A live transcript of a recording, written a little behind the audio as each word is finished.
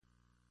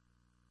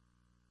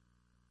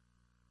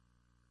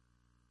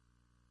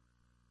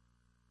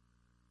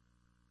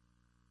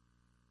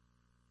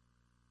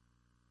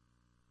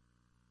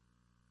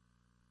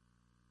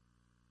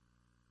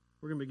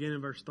We're going to begin in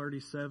verse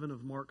 37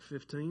 of Mark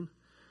 15.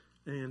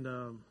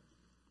 And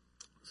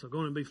so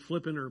going to be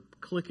flipping or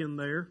clicking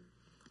there.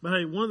 But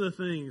hey, one of the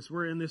things,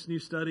 we're in this new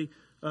study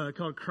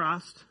called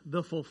Christ,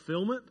 the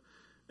Fulfillment.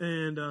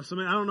 And so,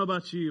 man, I don't know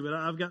about you, but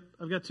I've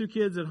got two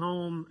kids at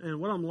home, and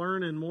what I'm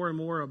learning more and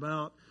more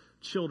about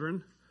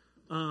children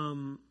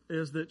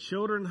is that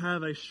children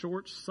have a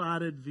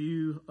short-sighted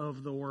view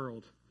of the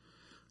world.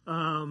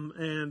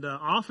 And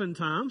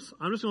oftentimes,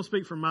 I'm just going to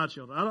speak for my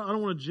children. I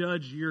don't want to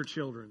judge your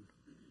children,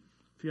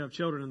 if you have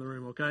children in the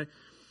room, okay?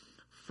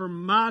 For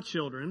my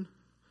children,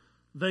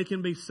 they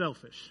can be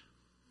selfish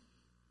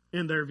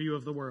in their view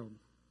of the world.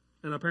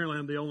 And apparently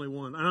I'm the only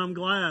one. And I'm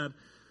glad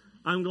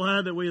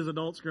that we as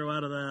adults grow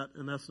out of that,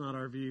 and that's not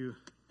our view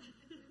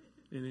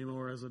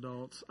anymore as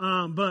adults.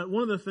 But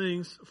one of the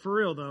things, for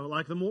real though,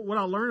 like what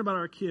I learn about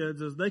our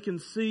kids is they can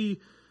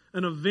see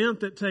an event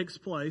that takes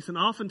place, and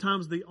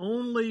oftentimes the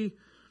only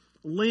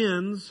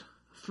lens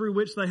through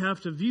which they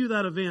have to view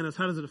that event is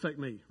how does it affect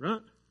me,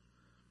 right?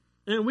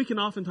 And we can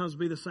oftentimes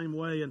be the same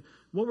way. And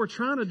what we're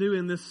trying to do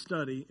in this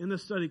study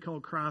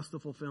called Christ the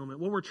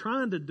Fulfillment, what we're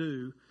trying to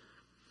do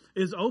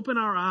is open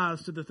our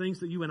eyes to the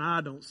things that you and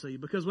I don't see.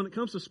 Because when it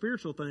comes to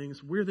spiritual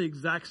things, we're the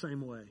exact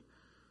same way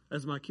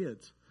as my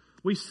kids.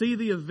 We see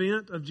the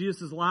event of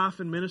Jesus' life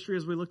and ministry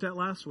as we looked at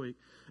last week.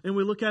 And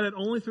we look at it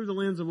only through the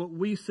lens of what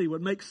we see,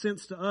 what makes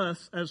sense to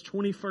us as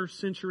 21st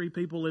century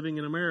people living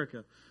in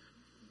America.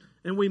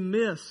 And we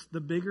miss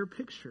the bigger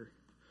picture.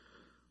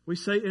 We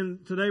say,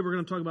 and today we're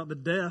going to talk about the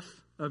death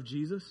of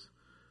Jesus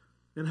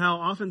and how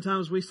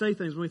oftentimes we say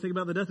things when we think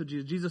about the death of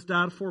Jesus. Jesus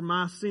died for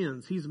my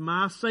sins. He's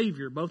my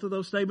Savior. Both of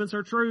those statements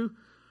are true.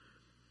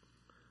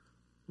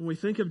 When we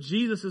think of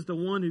Jesus as the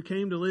one who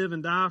came to live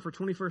and die for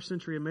 21st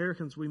century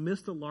Americans, we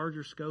miss the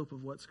larger scope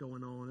of what's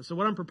going on. And so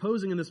what I'm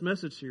proposing in this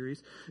message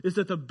series is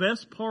that the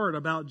best part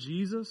about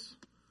Jesus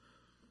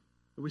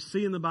that we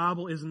see in the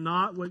Bible is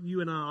not what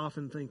you and I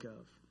often think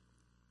of.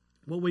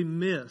 What we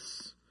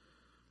miss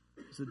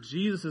is that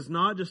Jesus is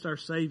not just our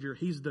Savior,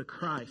 He's the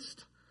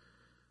Christ.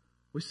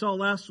 We saw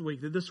last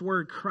week that this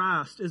word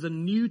Christ is a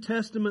New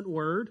Testament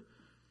word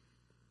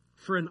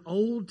for an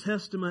Old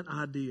Testament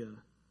idea.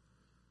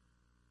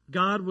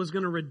 God was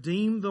going to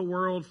redeem the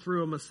world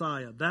through a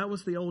Messiah. That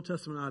was the Old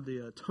Testament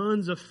idea.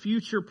 Tons of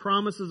future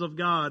promises of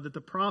God that the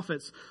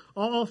prophets,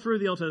 all through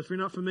the Old Testament, if you're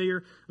not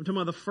familiar, I'm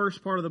talking about the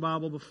first part of the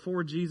Bible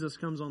before Jesus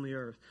comes on the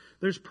earth.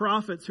 There's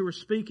prophets who are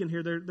speaking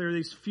here. There are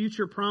these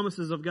future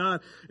promises of God,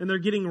 and they're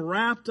getting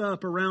wrapped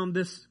up around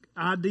this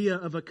idea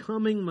of a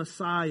coming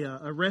Messiah,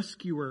 a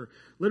rescuer,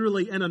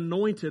 literally an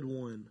anointed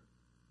one.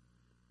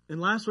 And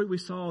last week we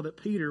saw that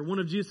Peter, one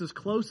of Jesus'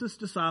 closest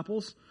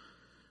disciples,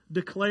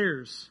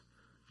 declares,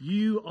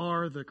 "You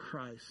are the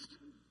Christ."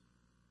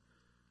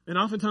 And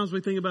oftentimes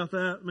we think about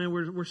that, man,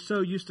 we're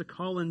so used to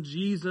calling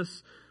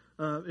Jesus,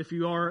 if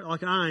you are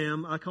like I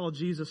am, I call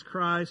Jesus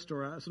Christ,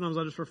 or sometimes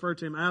I just refer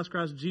to Him as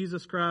Christ,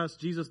 Jesus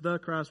the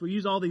Christ. We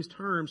use all these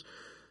terms.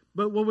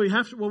 But what we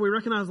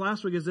recognized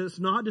last week is that it's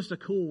not just a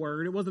cool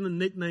word. It wasn't a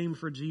nickname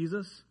for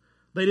Jesus.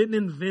 They didn't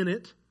invent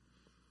it.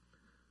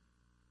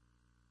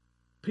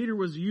 Peter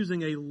was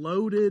using a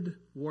loaded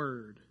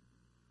word.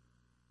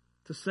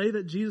 To say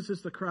that Jesus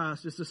is the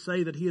Christ is to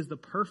say that He is the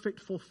perfect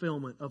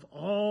fulfillment of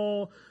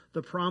all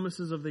the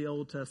promises of the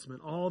Old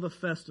Testament, all the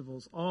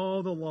festivals,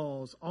 all the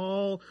laws,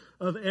 all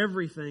of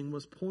everything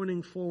was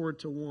pointing forward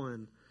to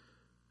one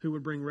who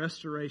would bring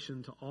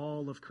restoration to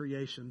all of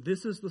creation.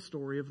 This is the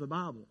story of the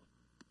Bible.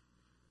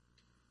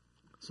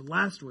 So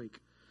last week,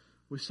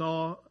 we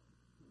saw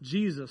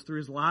Jesus through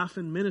His life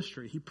and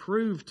ministry. He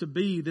proved to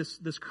be this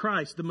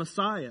Christ, the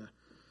Messiah.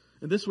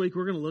 And this week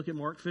we're going to look at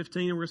Mark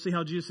 15 and we're going to see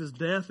how Jesus'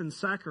 death and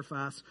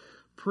sacrifice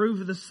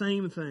prove the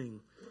same thing.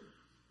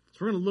 So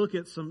we're going to look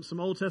at some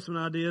Old Testament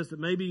ideas that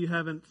maybe you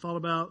haven't thought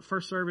about.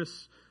 First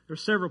service, there were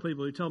several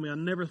people who told me I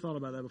never thought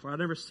about that before. I'd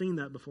never seen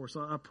that before.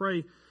 So I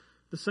pray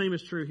the same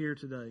is true here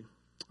today.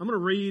 I'm going to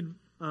read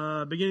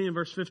beginning in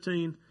verse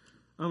 15.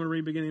 I'm going to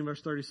read beginning in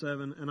verse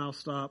 37 and I'll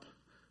stop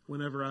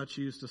whenever I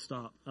choose to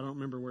stop. I don't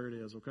remember where it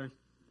is, okay?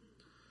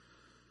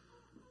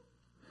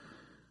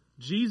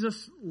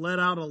 Jesus let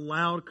out a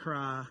loud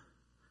cry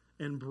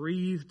and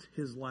breathed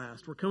His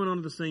last. We're coming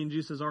onto the scene.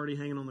 Jesus is already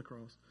hanging on the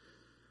cross.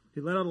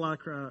 He let out a loud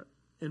cry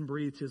and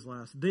breathed His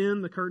last.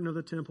 Then the curtain of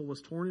the temple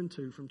was torn in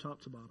two from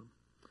top to bottom.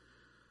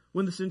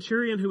 When the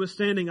centurion who was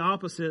standing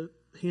opposite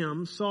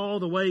him saw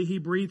the way He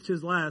breathed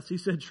His last, he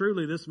said,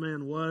 "Truly, this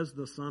man was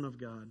the Son of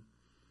God."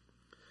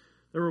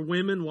 There were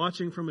women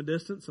watching from a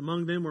distance.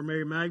 Among them were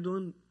Mary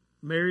Magdalene,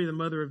 Mary the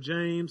mother of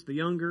James the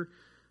younger,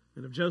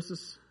 and of Joseph,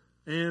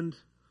 and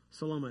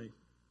Salome.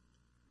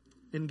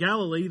 In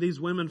Galilee, these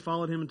women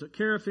followed Him and took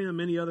care of Him.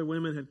 Many other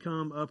women had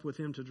come up with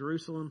Him to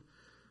Jerusalem.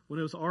 When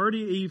it was already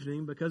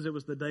evening, because it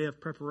was the day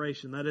of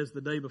preparation, that is, the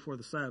day before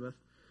the Sabbath,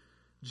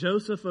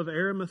 Joseph of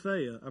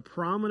Arimathea, a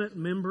prominent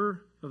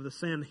member of the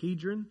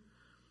Sanhedrin,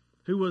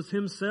 who was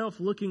himself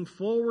looking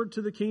forward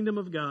to the kingdom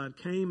of God,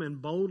 came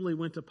and boldly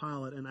went to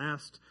Pilate and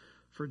asked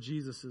for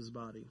Jesus'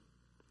 body.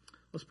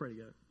 Let's pray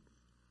together.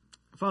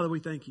 Father, we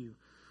thank You,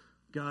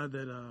 God,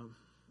 that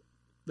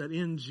that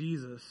in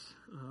Jesus,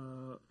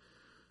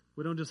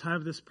 we don't just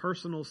have this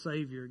personal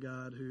Savior,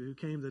 God, who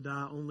came to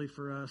die only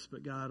for us,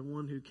 but God,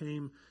 one who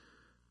came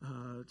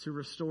to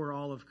restore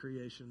all of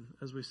creation,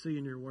 as we see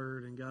in your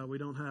word. And God, we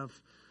don't have,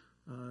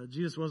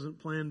 Jesus wasn't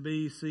plan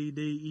B, C,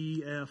 D,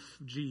 E, F,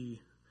 G.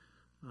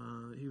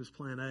 He was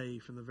plan A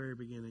from the very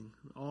beginning.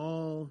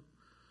 All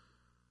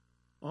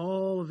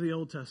of the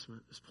Old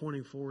Testament is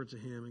pointing forward to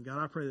him. And God,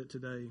 I pray that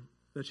today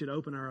that you'd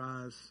open our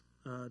eyes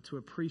to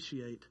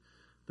appreciate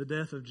the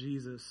death of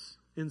Jesus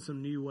in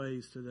some new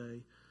ways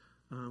today.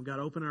 God,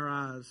 open our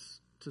eyes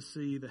to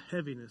see the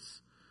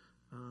heaviness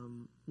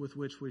with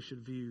which we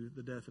should view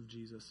the death of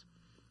Jesus.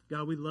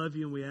 God, we love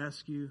you and we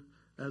ask you,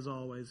 as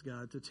always,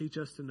 God, to teach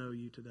us to know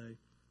you today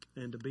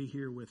and to be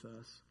here with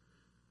us.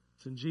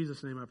 It's in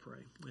Jesus' name I pray.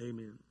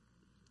 Amen.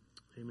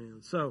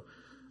 Amen. So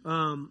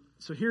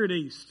here at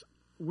East,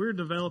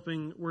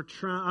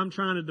 I'm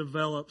trying to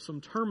develop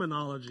some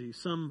terminology,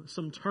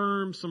 some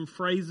terms, some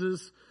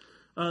phrases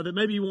that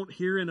maybe you won't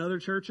hear in other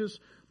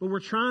churches, but we're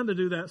trying to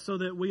do that so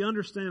that we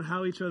understand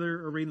how each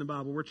other are reading the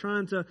Bible. We're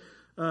trying to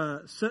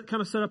set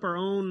up our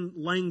own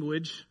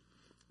language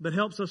that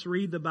helps us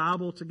read the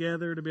Bible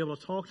together, to be able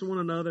to talk to one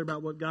another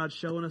about what God's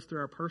showing us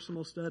through our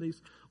personal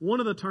studies. One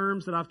of the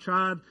terms that I'm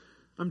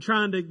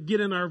trying to get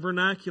in our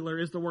vernacular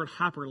is the word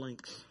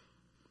hyperlinks.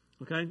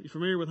 Okay? You're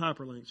familiar with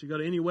hyperlinks. You go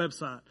to any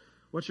website.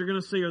 What you're going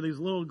to see are these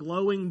little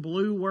glowing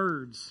blue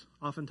words.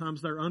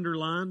 Oftentimes they're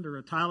underlined or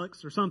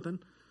italics or something.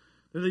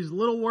 They're these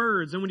little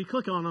words, and when you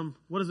click on them,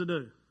 what does it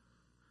do?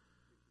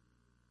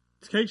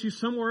 It takes you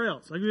somewhere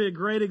else. I'll give you a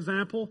great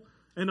example,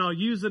 and I'll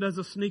use it as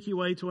a sneaky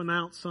way to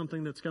announce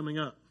something that's coming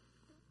up.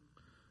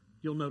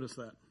 You'll notice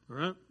that, all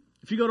right?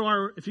 If you go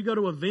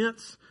to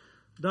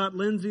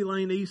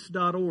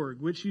events.lindsaylaneeast.org,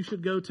 which you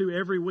should go to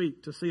every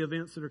week to see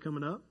events that are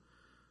coming up,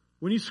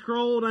 when you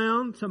scroll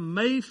down to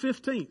May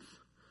 15th,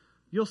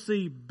 you'll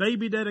see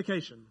baby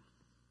dedication.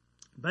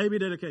 Baby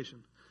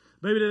dedication.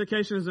 Baby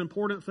dedication is an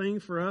important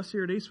thing for us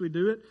here at East. We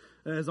do it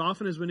as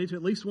often as we need to,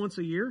 at least once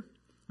a year.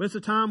 But it's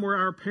a time where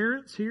our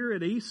parents here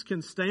at East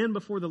can stand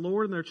before the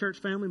Lord and their church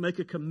family, make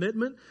a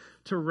commitment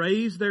to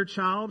raise their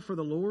child for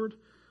the Lord.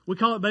 We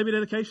call it baby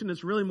dedication.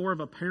 It's really more of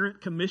a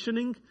parent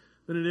commissioning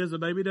than it is a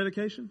baby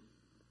dedication.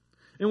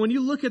 And when you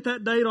look at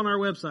that date on our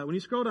website, when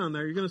you scroll down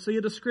there, you're going to see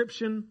a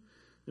description.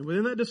 And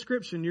within that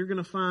description, you're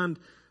going to find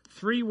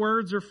 3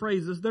 words or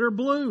phrases that are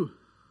blue.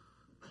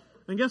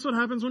 And guess what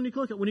happens when you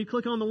click it? When you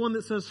click on the one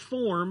that says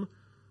form,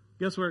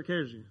 guess where it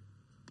carries you?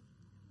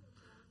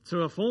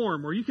 To a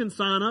form where you can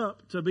sign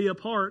up to be a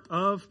part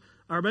of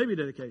our baby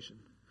dedication.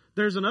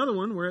 There's another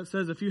one where it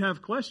says if you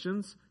have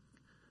questions,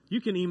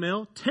 you can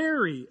email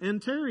Terry,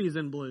 and Terry's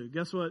in blue.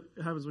 Guess what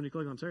happens when you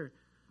click on Terry?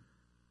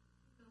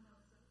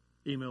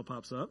 Email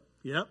pops up.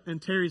 Yep,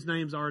 and Terry's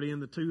name's already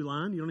in the to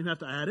line. You don't even have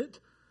to add it.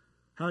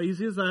 How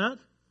easy is that?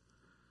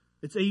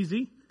 It's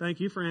easy. Thank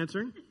you for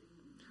answering.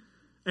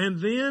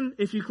 And then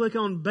if you click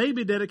on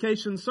baby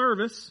dedication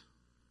service,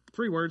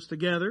 3 words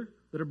together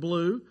that are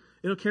blue,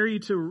 it'll carry you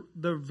to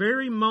the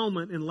very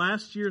moment in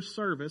last year's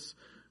service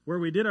where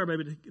we did our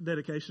baby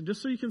dedication,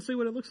 just so you can see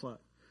what it looks like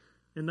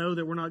and know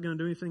that we're not going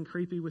to do anything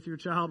creepy with your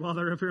child while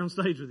they're up here on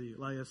stage with you.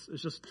 Like it's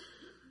just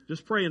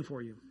praying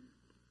for you.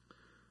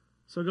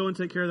 So go and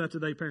take care of that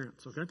today,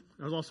 parents, okay?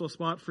 There's also a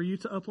spot for you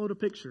to upload a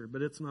picture,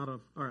 but it's not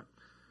all right.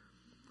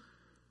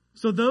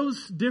 So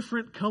those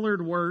different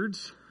colored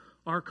words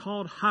are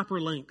called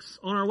hyperlinks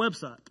on our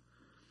website.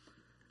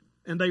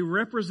 And they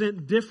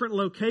represent different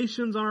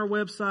locations on our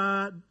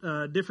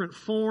website, different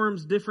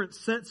forms, different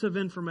sets of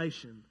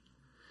information.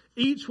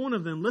 Each one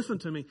of them, listen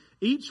to me,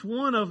 each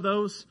one of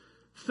those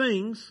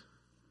things,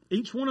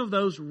 each one of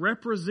those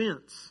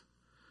represents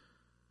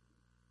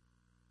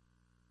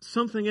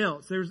something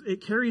else.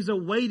 It carries a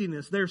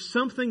weightiness. There's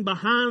something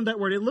behind that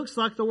word. It looks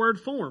like the word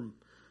form,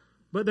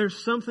 but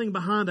there's something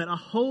behind that, a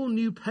whole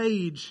new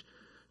page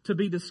to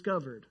be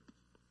discovered.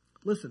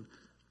 Listen,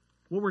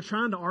 what we're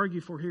trying to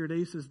argue for here at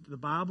East is the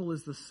Bible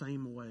is the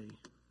same way.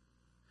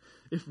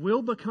 If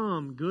we'll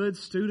become good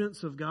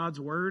students of God's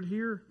Word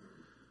here,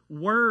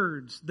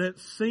 words that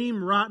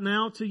seem right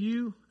now to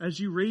you as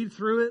you read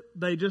through it,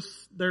 they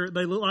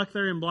look like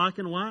they're in black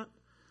and white.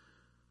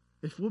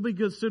 If we'll be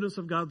good students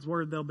of God's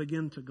Word, they'll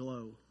begin to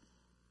glow.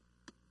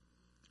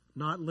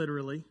 Not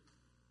literally.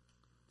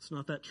 It's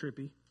not that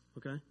trippy,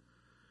 okay?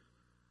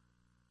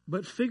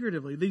 But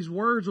figuratively, these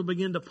words will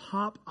begin to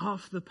pop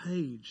off the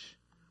page.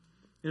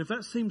 And if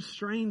that seems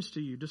strange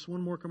to you, just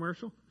one more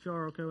commercial, if y'all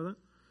are okay with that.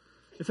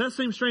 If that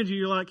seems strange to you,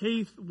 you're like,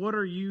 Heath, what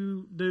are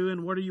you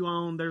doing? What are you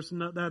on?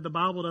 The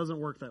Bible doesn't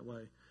work that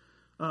way.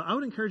 I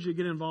would encourage you to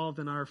get involved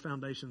in our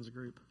foundations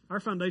group. Our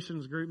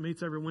foundations group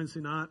meets every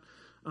Wednesday night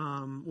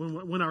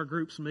when our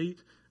groups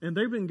meet. And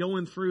they've been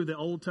going through the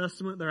Old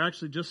Testament. They're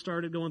actually just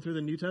started going through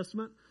the New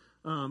Testament.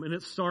 And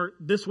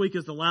this week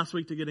is the last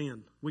week to get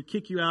in. We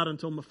kick you out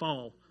until the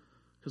fall.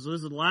 Because this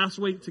is the last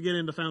week to get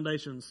into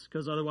foundations.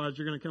 Because otherwise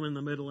you're going to come in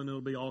the middle and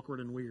it'll be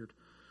awkward and weird.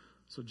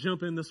 So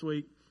jump in this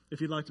week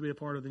if you'd like to be a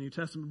part of the New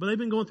Testament. But they've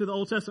been going through the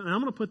Old Testament. And I'm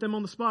going to put them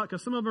on the spot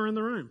because some of them are in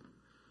the room.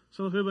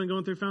 Some of them have been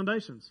going through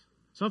foundations.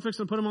 So I'm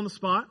fixing to put them on the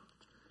spot.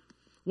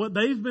 What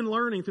they've been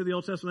learning through the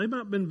Old Testament, they've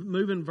not been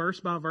moving verse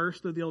by verse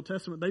through the Old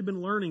Testament. They've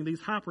been learning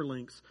these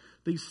hyperlinks,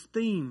 these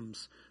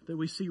themes that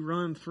we see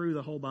run through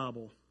the whole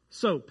Bible.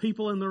 So,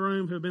 people in the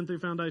room who have been through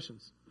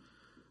Foundations,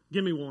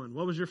 give me one.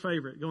 What was your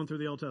favorite going through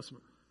the Old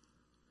Testament?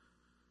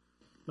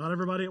 Not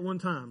everybody at one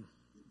time.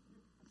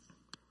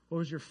 What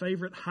was your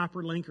favorite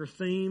hyperlink or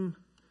theme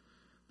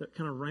that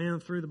kind of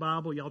ran through the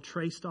Bible? Y'all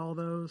traced all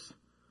those?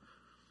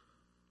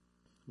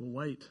 Well,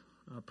 wait.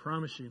 I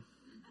promise you.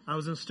 I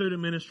was in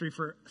student ministry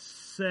for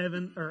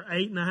 7 or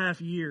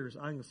 8.5 years.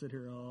 I can sit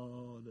here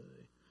all day.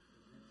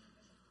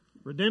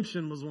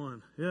 Redemption was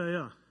one.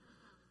 Yeah.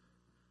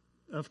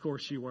 Of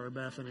course you were,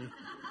 Bethany.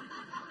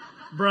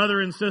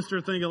 Brother and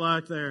sister think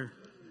alike there.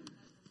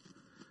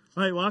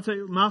 Hey, well, I'll tell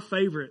you, my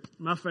favorite,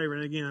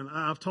 again,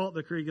 I've taught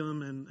the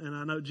curriculum, and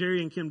I know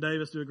Jerry and Kim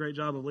Davis do a great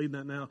job of leading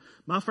that now.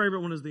 My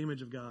favorite one is the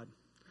image of God.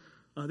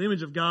 The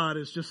image of God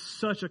is just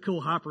such a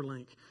cool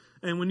hyperlink.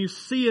 And when you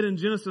see it in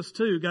Genesis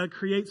 2, God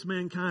creates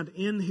mankind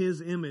in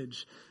His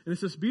image. And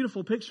it's this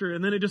beautiful picture,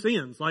 and then it just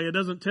ends. Like, it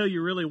doesn't tell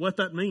you really what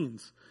that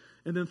means.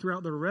 And then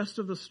throughout the rest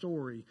of the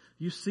story,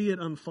 you see it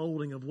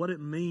unfolding of what it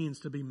means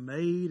to be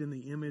made in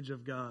the image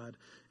of God.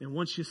 And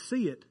once you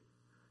see it,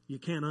 you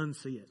can't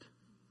unsee it.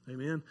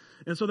 Amen?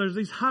 And so there's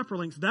these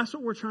hyperlinks. That's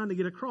what we're trying to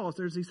get across.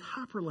 There's these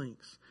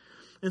hyperlinks.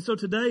 And so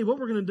today, what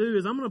we're going to do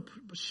is I'm going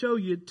to show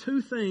you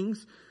 2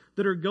 things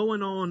that are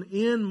going on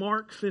in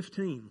Mark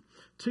 15.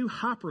 2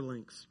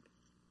 hyperlinks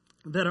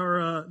that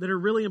are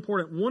really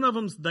important. One of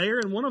them's there,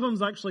 and one of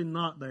them's actually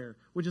not there,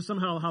 which is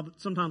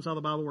sometimes how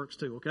the Bible works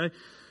too. Okay,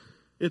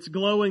 it's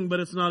glowing, but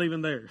it's not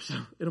even there. So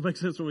it'll make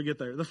sense when we get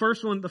there. The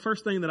first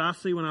thing that I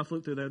see when I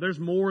flip through there. There's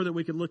more that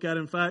we could look at.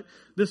 In fact,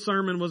 this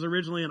sermon was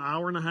originally an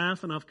hour and a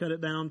half, and I've cut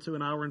it down to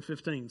an hour and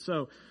 15.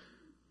 So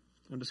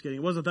I'm just kidding.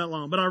 It wasn't that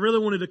long. But I really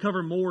wanted to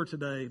cover more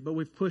today, but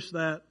we've pushed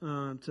that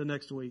to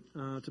next week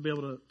to be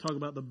able to talk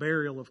about the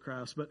burial of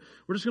Christ. But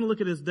we're just going to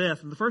look at His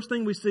death. And the first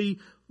thing we see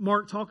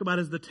Mark talk about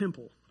is the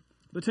temple.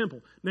 The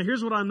temple. Now,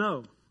 here's what I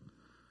know.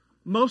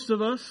 Most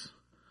of us,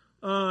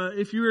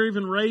 if you were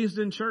even raised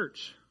in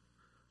church,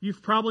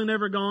 you've probably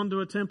never gone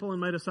to a temple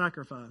and made a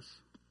sacrifice.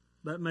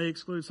 That may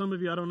exclude some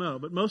of you, I don't know.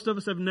 But most of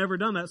us have never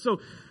done that.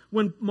 So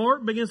when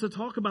Mark begins to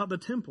talk about the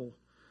temple,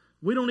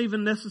 we don't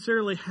even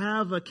necessarily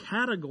have a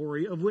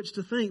category of which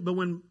to think. But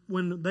when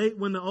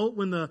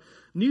the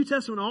New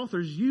Testament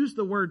authors use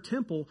the word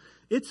temple,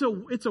 it's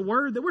a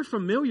word that we're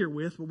familiar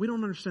with, but we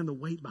don't understand the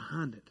weight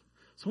behind it.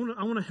 So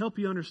I want to help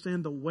you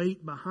understand the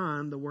weight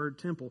behind the word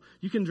temple.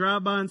 You can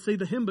drive by and see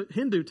the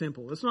Hindu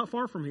temple. It's not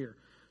far from here,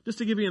 just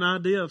to give you an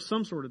idea of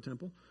some sort of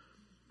temple.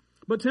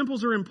 But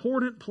temples are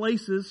important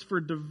places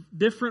for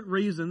different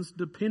reasons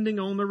depending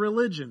on the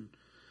religion.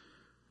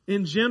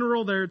 In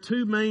general, there are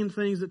 2 main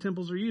things that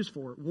temples are used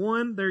for.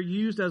 One, they're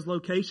used as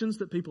locations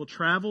that people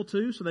travel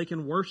to so they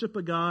can worship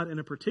a God in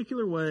a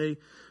particular way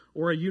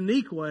or a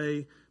unique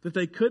way that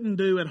they couldn't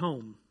do at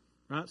home.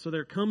 Right? So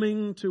they're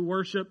coming to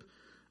worship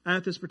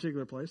at this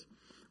particular place.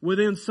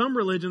 Within some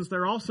religions,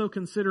 they're also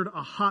considered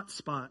a hot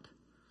spot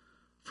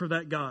for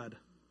that God.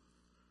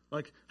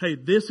 Like, hey,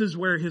 this is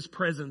where His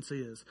presence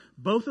is.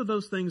 Both of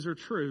those things are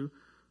true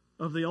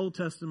of the Old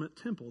Testament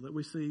temple that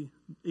we see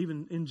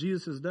even in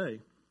Jesus' day.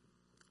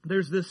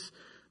 There's this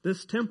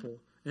temple,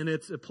 and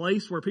it's a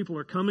place where people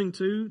are coming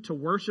to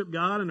worship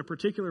God in a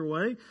particular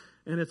way,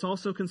 and it's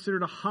also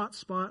considered a hot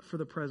spot for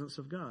the presence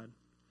of God.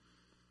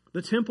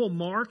 The temple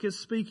Mark is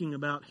speaking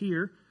about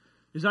here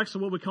is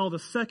actually what we call the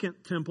second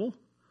temple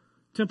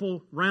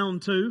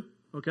round 2,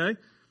 okay?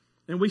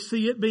 And we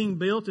see it being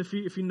built. If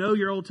you know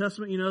your Old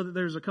Testament, you know that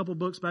there's a couple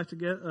books back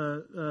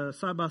together,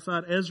 side by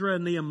side, Ezra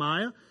and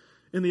Nehemiah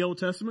in the Old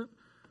Testament.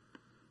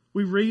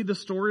 We read the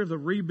story of the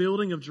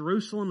rebuilding of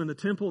Jerusalem and the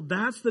temple.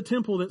 That's the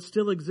temple that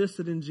still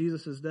existed in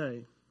Jesus'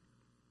 day.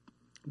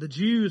 The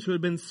Jews who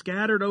had been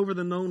scattered over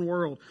the known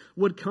world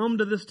would come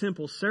to this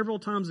temple several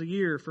times a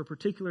year for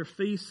particular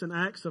feasts and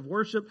acts of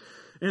worship.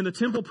 And the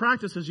temple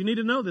practices, you need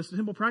to know this, the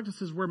temple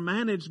practices were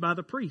managed by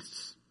the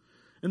priests.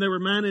 And they were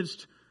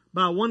managed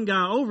by one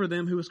guy over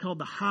them who was called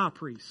the high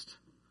priest.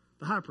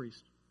 The high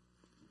priest.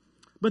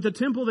 But the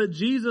temple that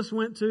Jesus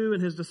went to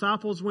and His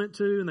disciples went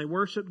to and they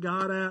worshiped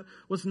God at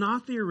was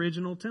not the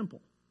original temple.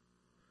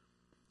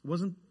 It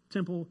wasn't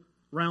temple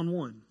round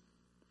 1.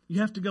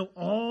 You have to go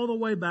all the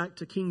way back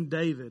to King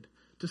David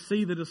to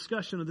see the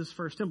discussion of this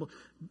first temple.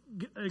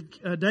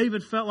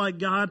 David felt like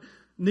God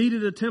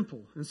needed a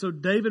temple. And so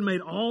David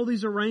made all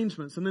these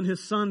arrangements. And then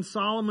his son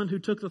Solomon, who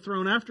took the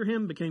throne after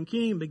him, became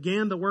king and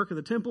began the work of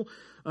the temple.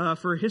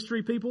 For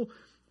history people,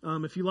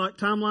 if you like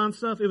timeline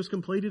stuff, it was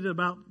completed at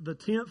about the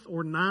 10th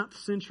or 9th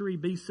century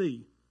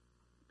BC.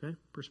 Okay,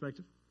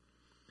 perspective.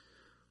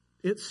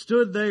 It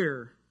stood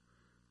there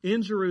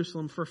in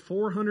Jerusalem for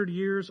 400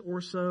 years or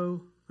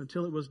so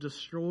until it was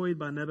destroyed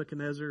by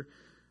Nebuchadnezzar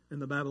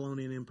and the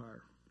Babylonian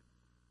Empire.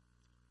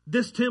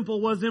 This temple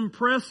was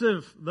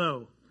impressive,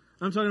 though.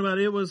 I'm talking about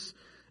it was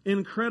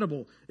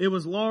incredible. It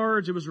was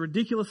large. It was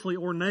ridiculously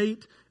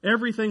ornate.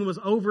 Everything was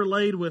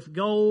overlaid with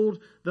gold.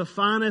 The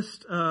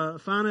finest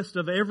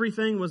of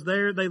everything was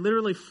there. They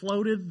literally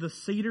floated the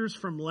cedars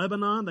from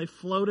Lebanon. They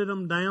floated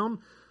them down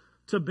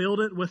to build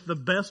it with the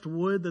best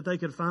wood that they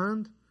could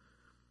find.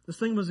 This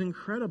thing was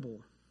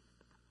incredible.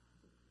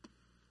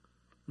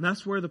 And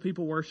that's where the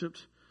people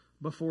worshipped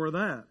before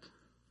that.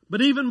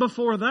 But even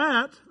before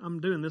that,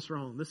 I'm doing this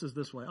wrong. This is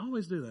this way. I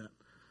always do that.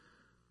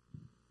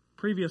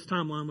 Previous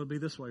timeline would be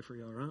this way for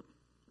y'all, right?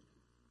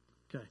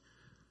 Okay.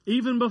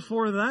 Even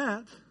before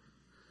that,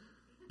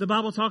 the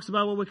Bible talks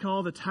about what we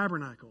call the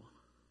tabernacle.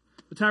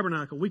 The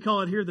tabernacle. We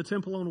call it here the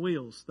temple on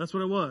wheels. That's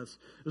what it was.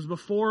 It was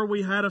before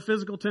we had a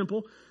physical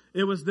temple.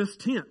 It was this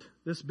tent,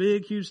 this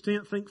big, huge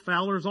tent. Think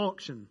Fowler's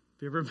Auction.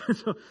 If you ever been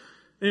to,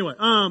 anyway,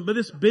 but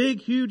this big,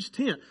 huge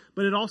tent.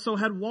 But it also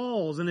had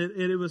walls, and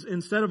it was,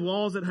 instead of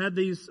walls, it had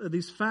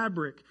these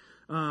fabric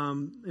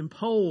and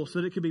poles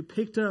so that it could be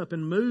picked up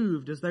and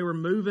moved as they were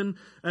moving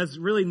as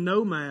really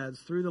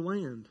nomads through the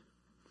land.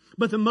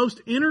 But the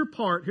most inner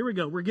part, here we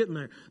go, we're getting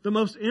there. The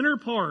most inner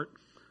part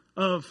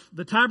of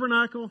the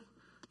tabernacle,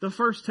 the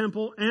first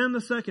temple, and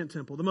the second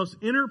temple, the most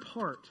inner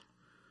part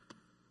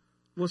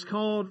was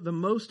called the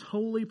most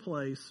holy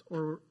place,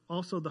 or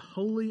also the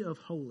Holy of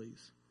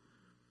Holies.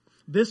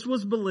 This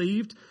was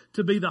believed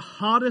to be the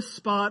hottest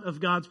spot of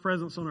God's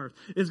presence on earth.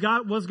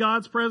 Was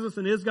God's presence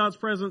and is God's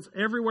presence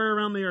everywhere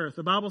around the earth?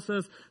 The Bible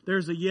says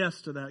there's a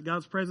yes to that.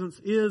 God's presence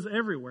is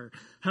everywhere.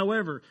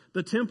 However,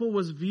 the temple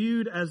was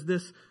viewed as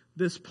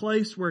this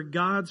place where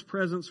God's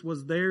presence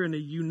was there in a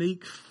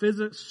unique,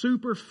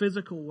 super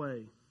physical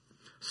way.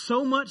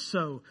 So much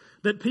so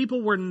that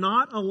people were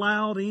not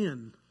allowed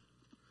in.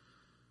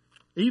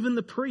 Even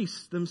the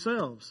priests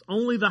themselves.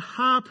 Only the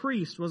high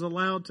priest was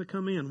allowed to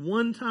come in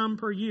one time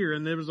per year,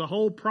 and there was a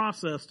whole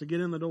process to get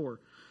in the door.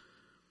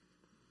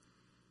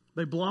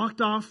 They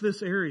blocked off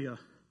this area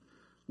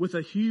with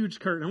a huge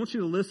curtain. I want you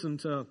to listen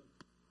to,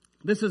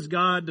 this is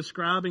God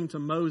describing to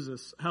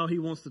Moses how he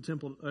wants the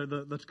temple,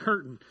 the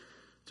curtain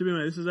to be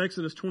made. This is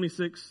Exodus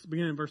 26,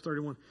 beginning in verse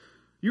 31.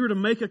 You were to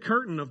make a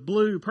curtain of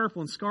blue,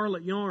 purple, and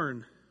scarlet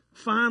yarn,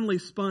 finely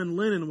spun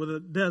linen with a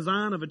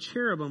design of a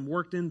cherubim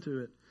worked into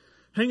it.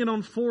 Hanging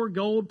on 4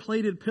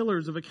 gold-plated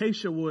pillars of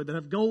acacia wood that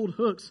have gold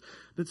hooks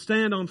that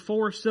stand on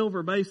 4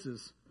 silver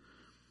bases.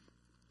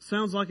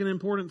 Sounds like an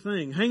important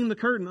thing. Hang the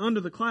curtain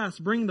under the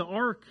clasp. Bring the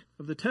ark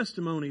of the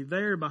testimony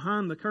there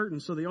behind the curtain,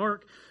 so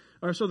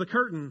the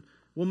curtain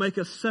will make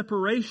a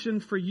separation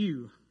for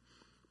you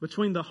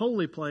between the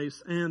holy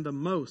place and the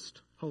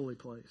most holy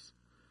place.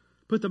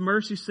 Put the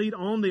mercy seat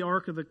on the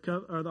ark of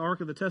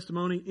the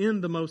testimony in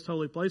the most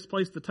holy place.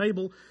 Place the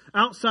table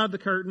outside the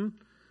curtain,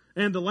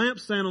 and the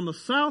lampstand on the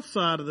south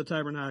side of the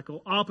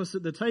tabernacle,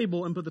 opposite the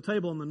table, and put the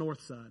table on the north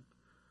side.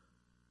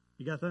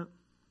 You got that?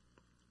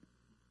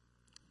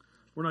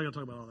 We're not going to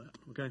talk about all that,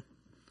 okay?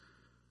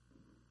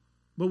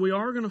 But we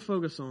are going to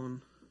focus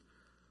on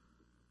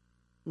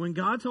when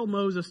God told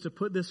Moses to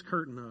put this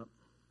curtain up,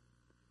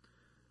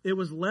 it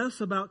was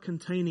less about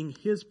containing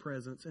his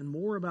presence and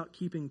more about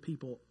keeping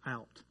people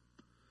out.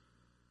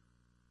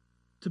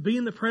 To be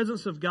in the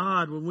presence of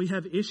God when we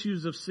have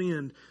issues of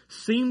sin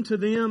seemed to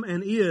them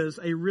and is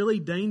a really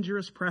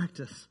dangerous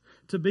practice.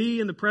 To be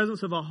in the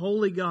presence of a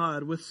holy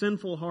God with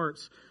sinful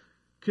hearts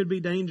could be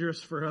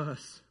dangerous for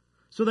us.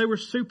 So they were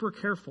super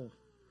careful.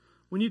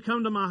 When you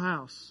come to my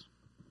house,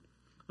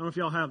 I don't know if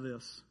y'all have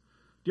this.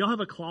 Do y'all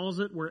have a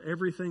closet where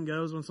everything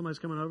goes when somebody's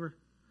coming over?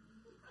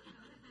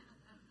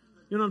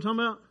 You know what I'm talking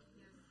about?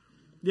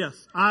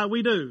 Yes,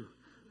 we do.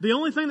 The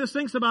only thing that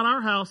stinks about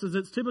our house is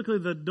it's typically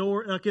the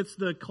door, like it's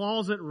the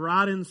closet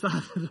right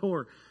inside the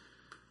door.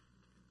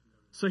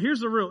 So here's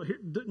the rule.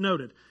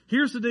 Noted.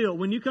 Here's the deal.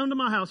 When you come to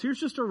my house, here's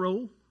just a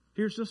rule.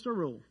 Here's just a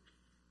rule.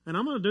 And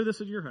I'm going to do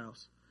this at your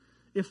house.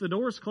 If the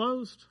door is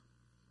closed,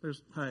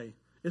 it's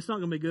not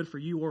going to be good for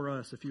you or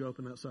us if you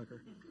open that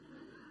sucker.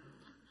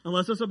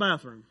 Unless it's a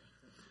bathroom.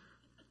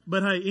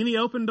 But hey, any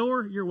open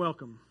door, you're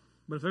welcome.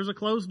 But if there's a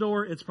closed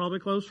door, it's probably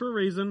closed for a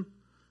reason.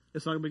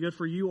 It's not going to be good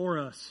for you or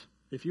us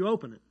if you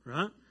open it,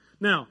 right?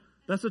 Now,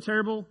 that's a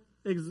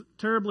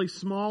terribly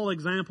small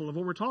example of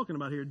what we're talking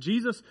about here.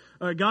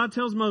 God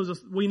tells Moses,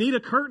 we need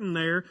a curtain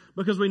there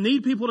because we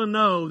need people to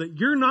know that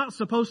you're not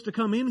supposed to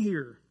come in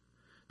here.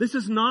 This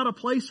is not a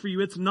place for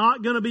you. It's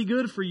not going to be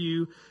good for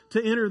you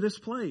to enter this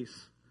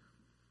place.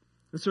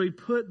 And so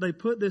they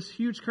put this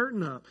huge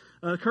curtain up.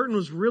 The curtain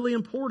was really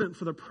important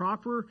for the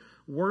proper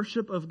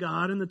worship of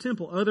God in the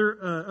temple.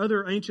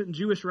 Other ancient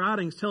Jewish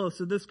writings tell us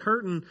that this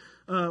curtain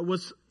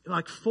was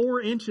like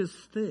 4 inches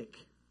thick.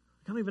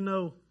 I don't even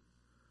know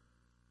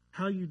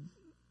how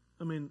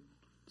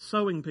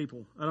sewing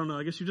people. I don't know.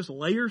 I guess you just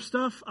layer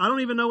stuff. I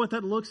don't even know what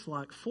that looks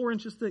like. 4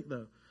 inches thick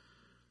though.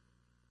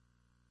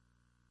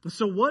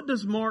 So what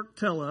does Mark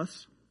tell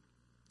us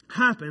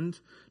happened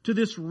to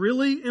this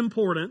really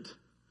important,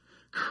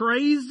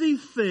 crazy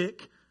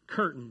thick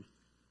curtain?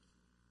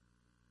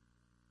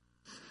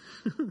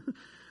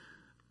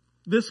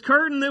 This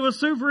curtain that was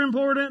super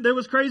important, that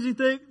was crazy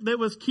thick, that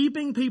was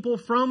keeping people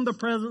from the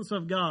presence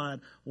of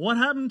God. What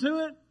happened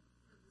to it?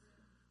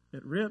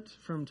 It ripped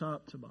from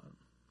top to bottom.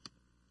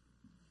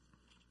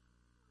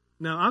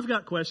 Now, I've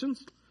got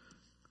questions,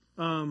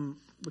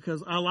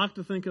 because I like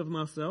to think of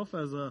myself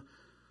as a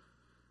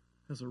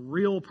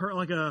real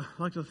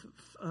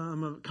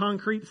I'm a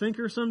concrete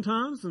thinker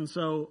sometimes, and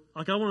so I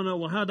want to know,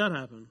 well, how'd that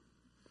happen?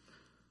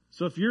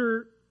 So if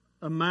you're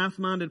a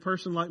math-minded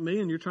person like me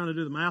and you're trying to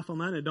do the math on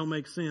that and it don't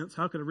make sense,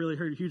 how could a really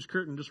huge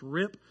curtain just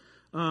rip?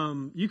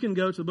 You can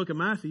go to the book of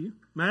Matthew.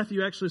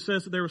 Matthew actually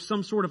says that there was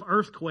some sort of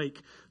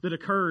earthquake that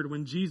occurred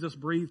when Jesus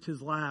breathed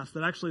his last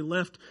that actually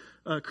left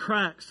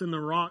cracks in the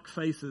rock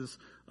faces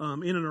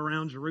in and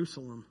around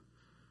Jerusalem.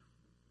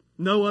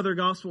 No other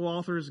gospel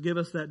authors give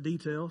us that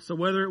detail. So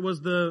whether it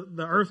was the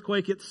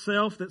earthquake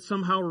itself that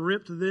somehow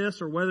ripped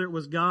this, or whether it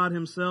was God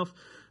himself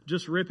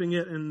just ripping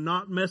it and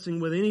not messing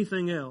with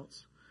anything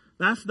else,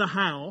 that's the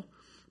how.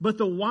 But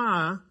the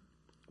why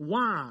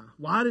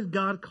did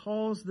God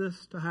cause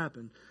this to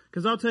happen?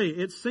 Because I'll tell you,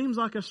 it seems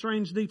like a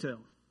strange detail.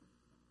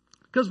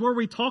 Because were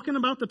we talking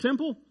about the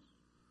temple?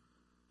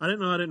 I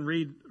didn't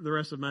read the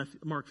rest of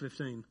Mark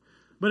 15.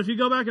 But if you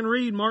go back and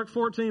read Mark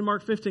 14,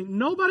 Mark 15,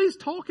 nobody's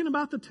talking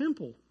about the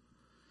temple.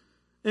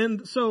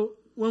 And so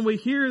when we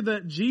hear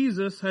that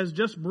Jesus has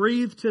just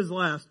breathed his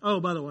last, oh,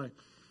 by the way,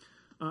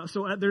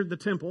 so at the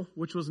temple,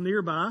 which was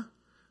nearby,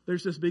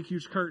 there's this big,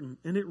 huge curtain,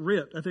 and it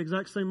ripped at the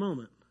exact same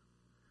moment.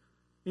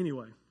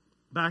 Anyway,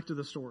 back to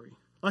the story.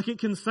 Like, it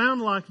can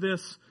sound like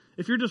this,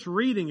 if you're just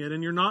reading it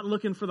and you're not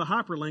looking for the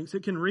hyperlinks,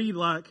 it can read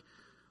like,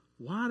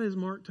 why does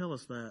Mark tell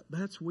us that?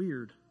 That's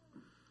weird.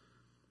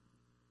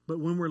 But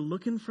when we're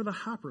looking for the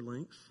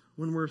hyperlinks,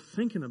 when we're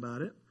thinking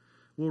about it,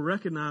 we'll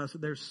recognize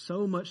that there's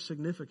so much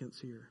significance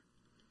here.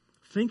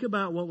 Think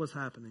about what was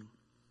happening.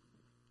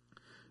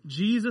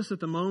 Jesus, at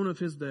the moment of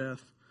his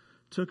death,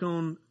 took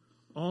on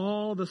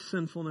all the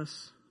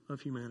sinfulness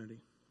of humanity.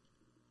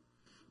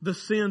 The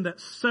sin that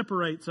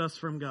separates us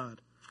from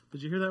God.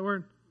 Did you hear that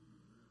word?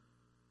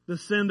 The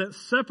sin that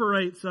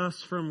separates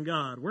us from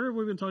God. Where have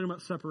we been talking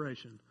about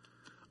separation?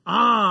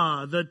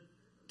 The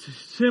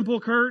temple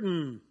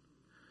curtain.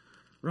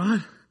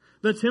 Right?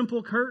 The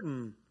temple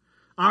curtain.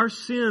 Our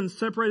sin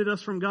separated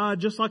us from God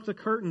just like the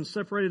curtain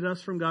separated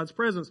us from God's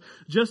presence.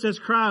 Just as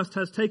Christ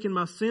has taken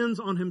my sins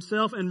on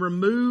himself and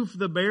removed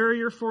the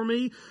barrier for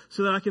me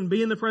so that I can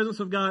be in the presence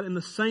of God, in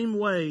the same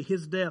way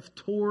his death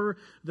tore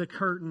the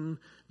curtain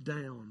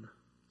down.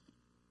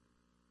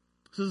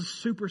 This is a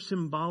super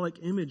symbolic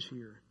image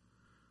here.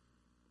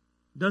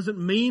 Doesn't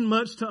mean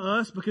much to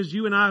us because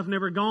you and I have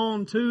never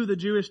gone to the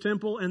Jewish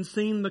temple and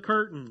seen the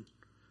curtain.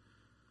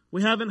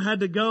 We haven't had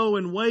to go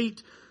and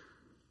wait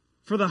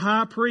for the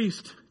high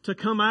priest to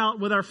come out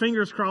with our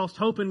fingers crossed,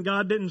 hoping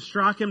God didn't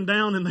strike him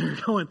down in there,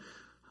 going,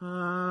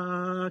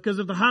 because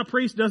if the high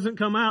priest doesn't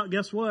come out,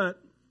 guess what?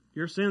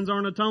 Your sins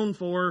aren't atoned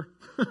for.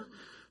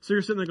 So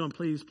you're sitting there going,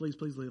 please, please,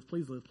 please live,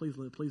 please live, please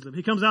live, please live.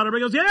 He comes out,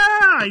 everybody goes,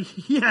 yeah,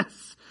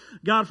 yes,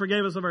 God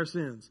forgave us of our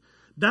sins.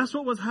 That's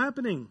what was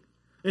happening.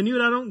 And you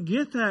and I don't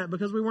get that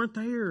because we weren't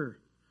there.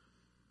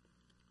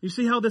 You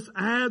see how this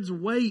adds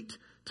weight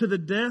to the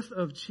death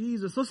of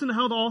Jesus. Listen to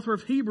how the author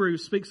of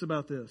Hebrews speaks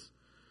about this.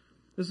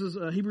 This is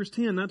Hebrews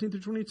 10, 19 through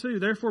 22.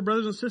 Therefore,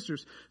 brothers and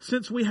sisters,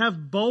 since we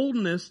have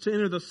boldness to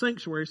enter the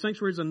sanctuary.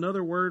 Sanctuary is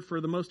another word for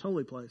the most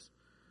holy place.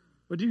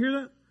 But do you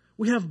hear that?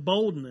 We have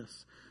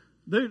boldness.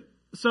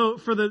 So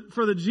for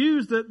the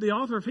Jews, that the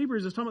author of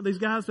Hebrews is talking about, these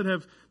guys that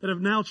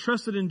have now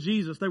trusted in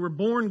Jesus. They were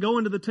born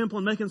going to the temple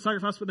and making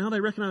sacrifice, but now they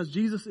recognize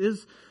Jesus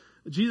is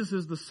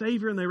the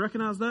Savior, and they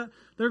recognize that.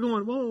 They're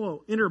going,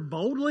 whoa, enter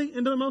boldly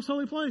into the most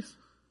holy place.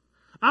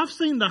 I've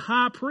seen the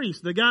high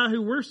priest, the guy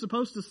who we're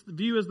supposed to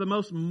view as the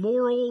most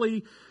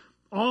morally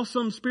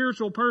awesome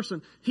spiritual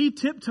person. He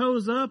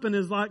tiptoes up and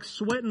is like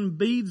sweating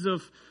beads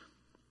of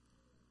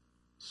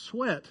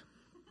sweat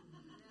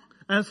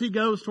as he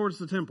goes towards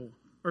the temple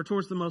or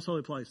towards the most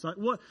holy place. Like,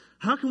 what?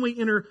 How can we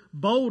enter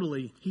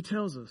boldly? He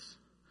tells us,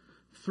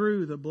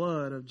 through the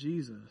blood of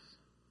Jesus.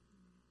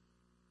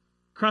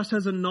 Christ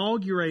has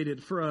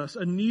inaugurated for us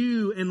a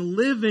new and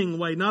living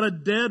way, not a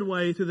dead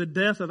way through the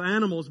death of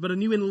animals, but a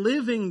new and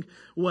living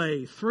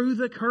way through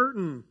the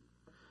curtain.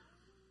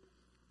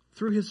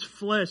 Through his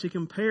flesh, he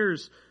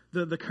compares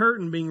the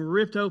curtain being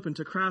ripped open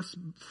to Christ's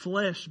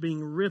flesh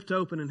being ripped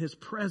open and his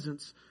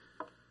presence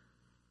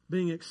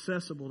being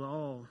accessible to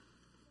all.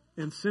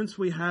 And since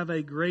we have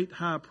a great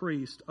high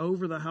priest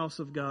over the house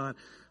of God,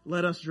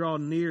 let us draw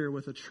near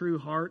with a true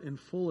heart and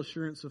full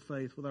assurance of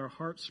faith, with our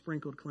hearts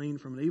sprinkled clean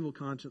from an evil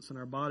conscience and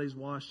our bodies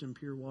washed in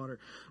pure water.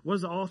 What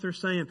is the author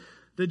saying?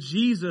 That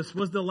Jesus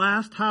was the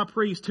last high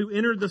priest who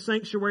entered the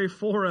sanctuary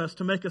for us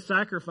to make a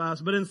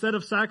sacrifice. But instead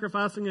of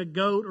sacrificing a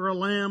goat or a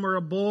lamb or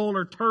a bull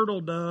or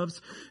turtle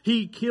doves,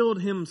 he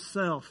killed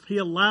himself. He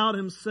allowed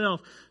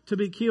himself to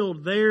be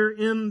killed there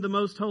in the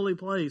most holy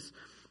place.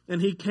 And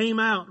he came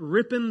out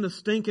ripping the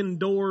stinking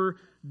door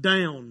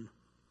down.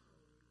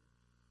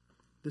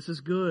 This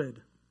is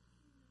good.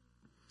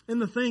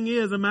 And the thing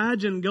is,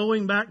 imagine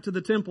going back to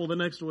the temple the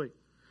next week.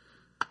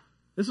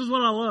 This is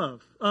what I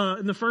love.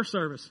 In the first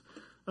service,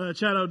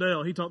 Chad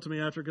Odell, he talked to me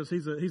after because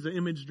he's an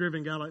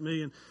image-driven guy like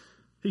me, and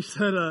he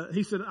said,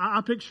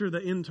 I picture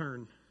the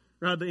intern,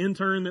 right? The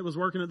intern that was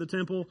working at the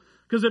temple,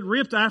 because it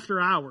ripped after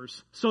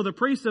hours. So the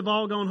priests have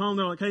all gone home.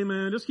 They're like, hey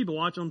man, just keep a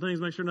watch on things,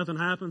 make sure nothing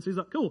happens. He's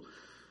like, cool.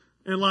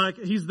 And like,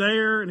 he's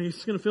there and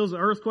he's going to feel the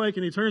earthquake,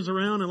 and he turns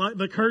around and like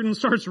the curtain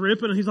starts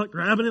ripping, and he's like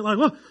grabbing it like,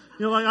 well,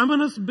 like I'm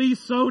going to be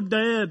so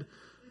dead.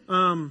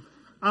 I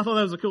thought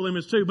that was a cool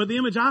image too. But the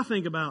image I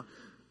think about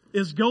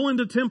is going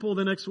to temple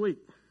the next week,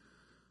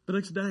 the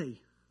next day,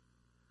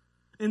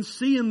 and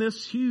seeing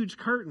this huge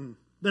curtain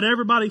that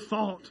everybody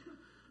thought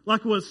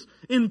like was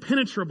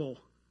impenetrable,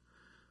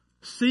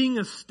 seeing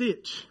a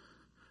stitch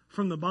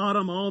from the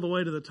bottom all the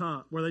way to the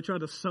top where they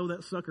tried to sew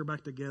that sucker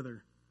back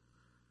together.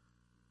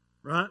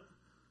 Right?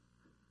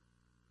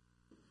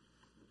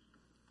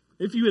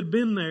 If you had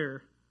been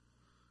there,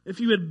 if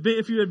you had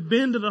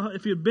been to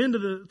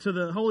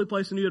the holy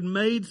place and you had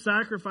made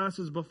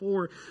sacrifices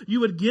before,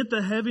 you would get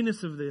the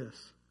heaviness of this.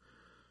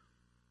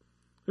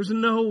 There's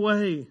no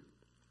way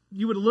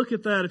you would look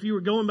at that. If you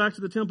were going back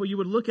to the temple, you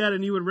would look at it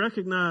and you would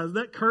recognize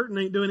that curtain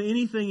ain't doing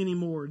anything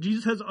anymore.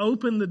 Jesus has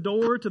opened the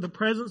door to the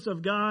presence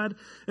of God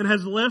and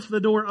has left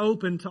the door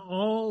open to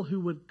all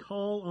who would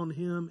call on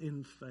Him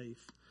in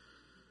faith.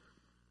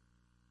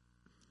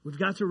 We've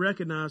got to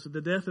recognize that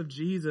the death of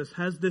Jesus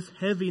has this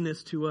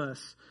heaviness to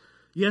us.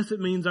 Yes, it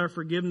means our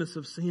forgiveness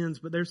of sins,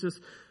 but there's this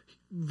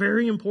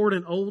very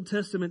important Old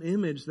Testament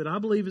image that I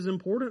believe is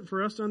important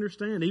for us to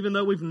understand, even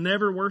though we've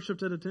never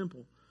worshiped at a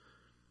temple.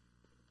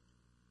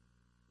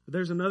 But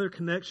there's another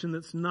connection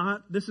that's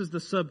not, this is the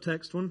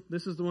subtext one.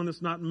 This is the one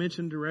that's not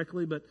mentioned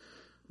directly, but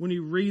when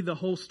you read the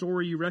whole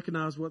story, you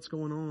recognize what's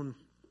going on.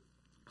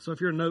 So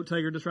if you're a note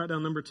taker, just write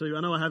down number 2.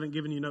 I know I haven't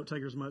given you note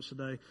takers much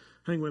today.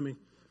 Hang with me.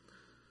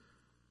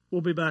 We'll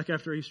be back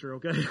after Easter,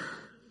 okay?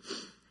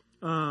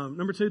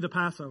 Number 2, the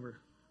Passover.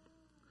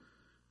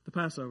 The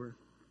Passover.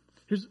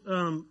 Here's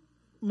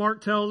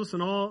Mark tells us,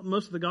 and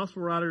most of the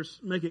gospel writers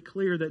make it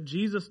clear that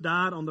Jesus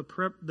died on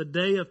the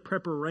day of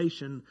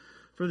preparation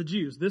for the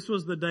Jews. This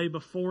was the day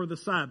before the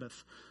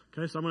Sabbath.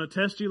 Okay, so I'm going to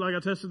test you like I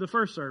tested the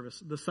first service.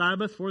 The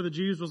Sabbath for the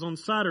Jews was on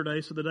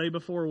Saturday, so the day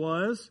before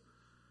was.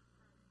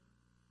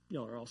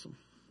 Y'all are awesome.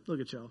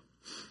 Look at y'all.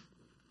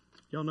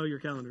 Y'all know your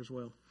calendars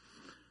well.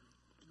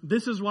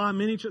 This is why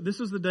this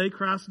is the day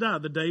Christ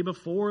died, the day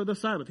before the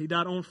Sabbath. He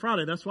died on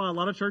Friday. That's why a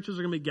lot of churches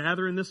are going to be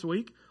gathering this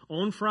week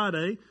on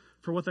Friday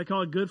for what they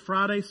call a Good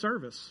Friday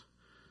service.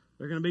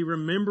 They're going to be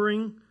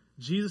remembering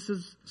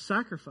Jesus'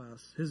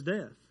 sacrifice, His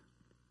death.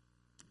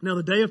 Now,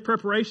 the day of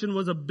preparation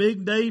was a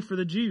big day for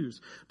the Jews.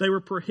 They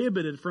were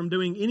prohibited from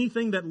doing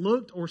anything that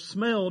looked or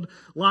smelled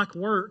like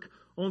work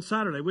on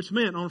Saturday, which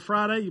meant on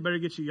Friday, you better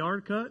get your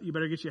yard cut, you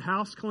better get your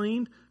house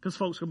cleaned, because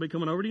folks are going to be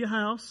coming over to your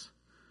house.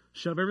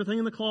 Shove everything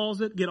in the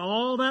closet. Get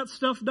all that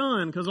stuff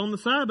done. Because on the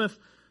Sabbath,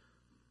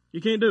 you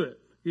can't do it.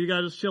 You got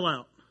to just chill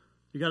out.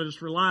 You got to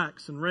just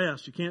relax and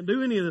rest. You can't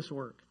do any of this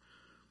work.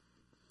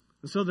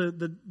 And so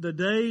the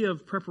day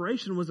of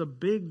preparation was a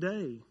big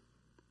day.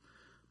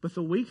 But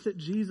the week that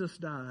Jesus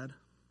died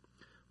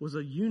was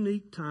a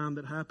unique time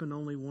that happened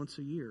only once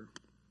a year.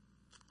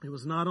 It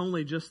was not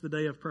only just the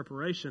day of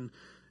preparation.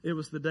 It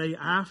was the day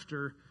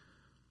after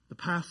the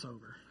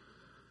Passover.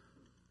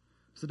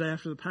 It's the day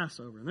after the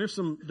Passover. And there's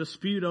some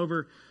dispute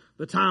over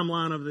the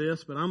timeline of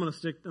this, but I'm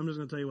just going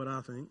to tell you what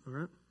I think, all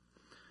right?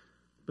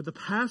 But the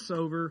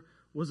Passover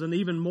was an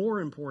even more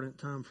important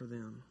time for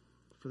them,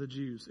 for the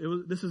Jews.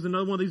 This is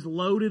another one of these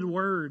loaded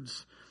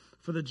words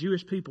for the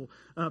Jewish people.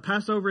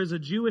 Passover is a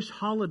Jewish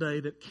holiday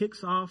that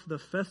kicks off the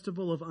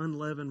festival of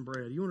unleavened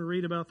bread. You want to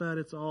read about that?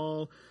 It's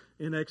all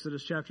in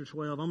Exodus chapter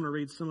 12. I'm going to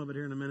read some of it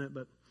here in a minute,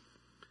 but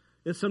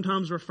it's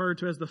sometimes referred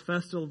to as the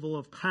festival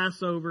of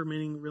Passover,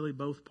 meaning really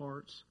both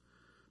parts.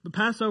 But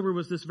Passover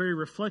was this very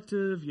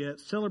reflective yet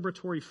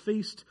celebratory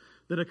feast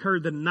that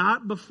occurred the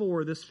night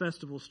before this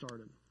festival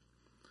started.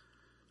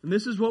 And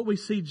this is what we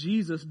see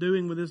Jesus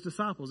doing with His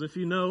disciples. If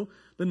you know,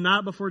 the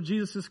night before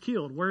Jesus is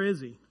killed, where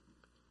is He?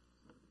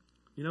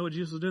 You know what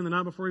Jesus was doing the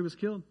night before He was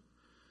killed?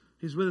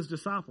 He's with His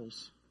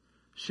disciples,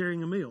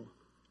 sharing a meal.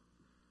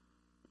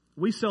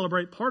 We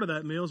celebrate part of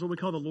that meal is what we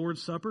call the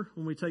Lord's Supper,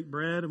 when we take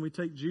bread and we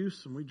take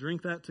juice and we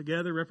drink that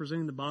together,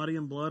 representing the body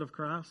and blood of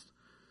Christ.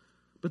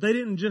 But they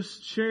didn't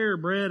just share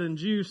bread and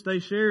juice. They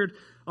shared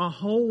a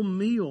whole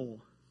meal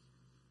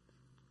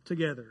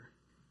together.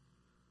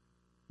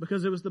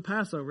 Because it was the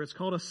Passover. It's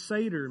called a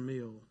Seder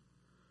meal.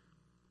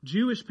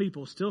 Jewish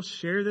people still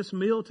share this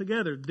meal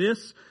together.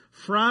 This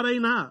Friday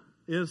night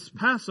is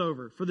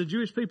Passover for the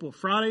Jewish people.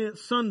 Friday at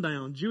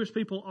sundown, Jewish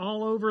people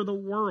all over the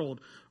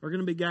world are going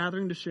to be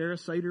gathering to share a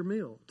Seder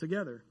meal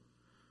together.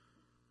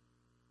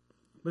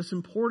 But it's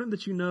important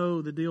that you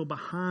know the deal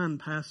behind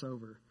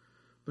Passover,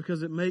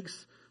 because it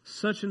makes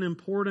such an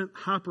important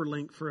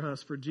hyperlink for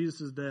us for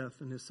Jesus' death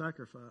and His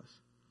sacrifice.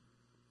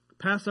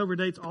 Passover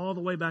dates all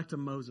the way back to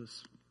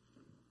Moses.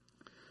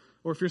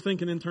 Or if you're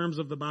thinking in terms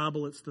of the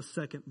Bible, it's the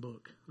second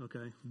book,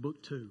 okay?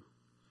 Book 2,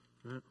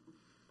 right?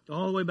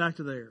 All the way back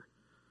to there.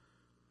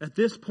 At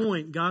this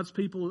point, God's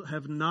people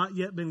have not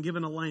yet been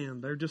given a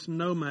land. They're just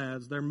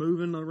nomads. They're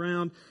moving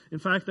around. In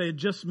fact, they had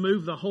just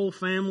moved the whole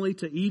family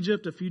to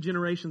Egypt a few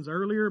generations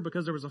earlier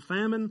because there was a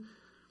famine.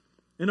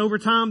 And over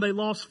time, they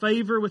lost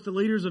favor with the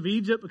leaders of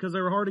Egypt because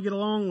they were hard to get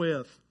along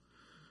with.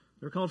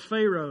 They're called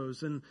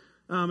pharaohs. And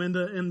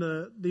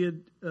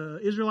the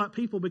Israelite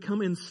people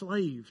become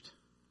enslaved.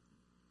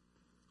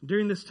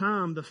 During this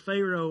time, the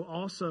Pharaoh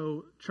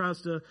also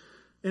tries to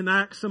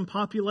enact some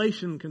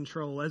population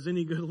control, as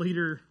any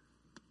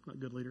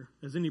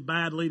as any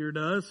bad leader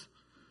does.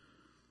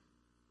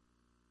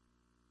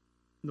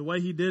 And the way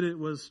he did it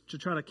was to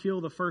try to kill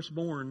the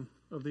firstborn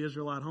of the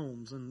Israelite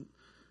homes. And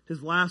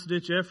his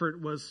last-ditch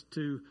effort was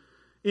to,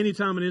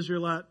 anytime an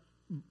Israelite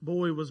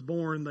boy was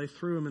born, they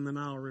threw him in the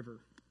Nile River.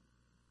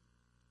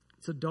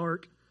 It's a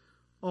dark,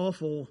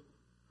 awful,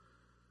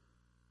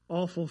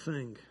 awful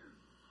thing.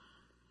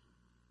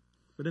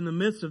 But in the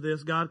midst of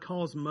this, God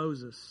calls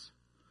Moses,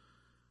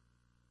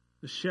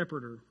 the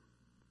shepherder,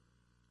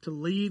 to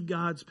lead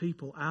God's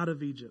people out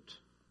of Egypt.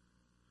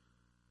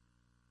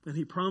 And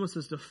he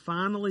promises to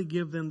finally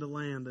give them the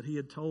land that he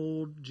had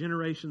told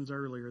generations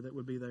earlier that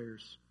would be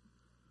theirs.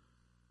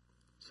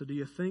 So do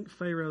you think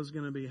Pharaoh's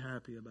going to be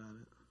happy about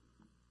it?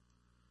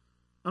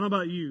 I don't know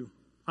about you.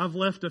 I've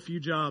left a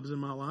few jobs in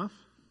my life.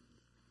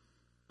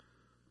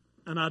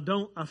 And I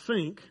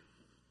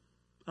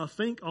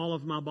think all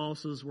of my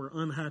bosses were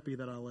unhappy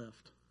that I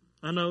left.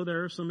 I know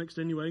there are some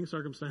extenuating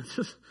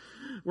circumstances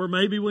where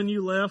maybe when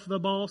you left, the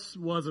boss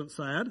wasn't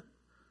sad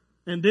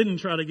and didn't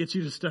try to get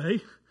you to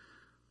stay.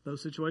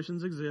 Those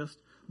situations exist.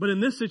 But in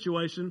this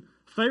situation,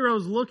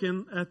 Pharaoh's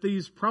looking at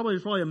there's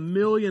probably a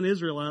million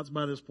Israelites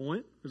by this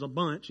point. There's a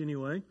bunch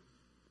anyway.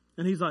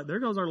 And he's like, there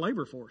goes our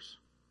labor force.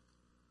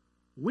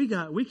 We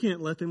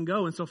can't let them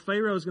go. And so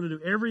Pharaoh's going to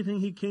do everything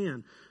he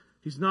can.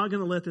 He's not going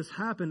to let this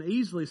happen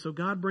easily, so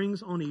God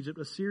brings on Egypt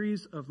a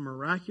series of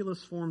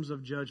miraculous forms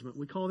of judgment.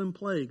 We call them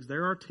plagues.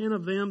 There are 10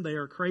 of them. They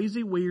are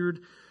crazy, weird,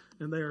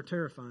 and they are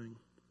terrifying.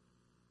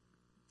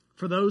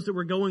 For those that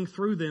were going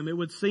through them, it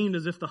would seem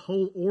as if the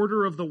whole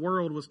order of the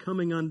world was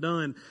coming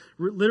undone.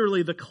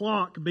 Literally, the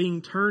clock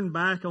being turned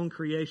back on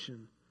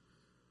creation.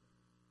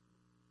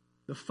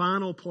 The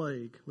final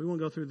plague. We won't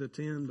go through the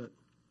 10, but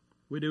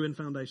we do in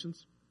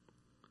Foundations.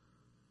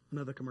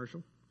 Another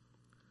commercial.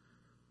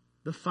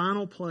 The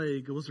final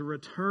plague was a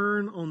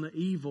return on the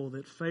evil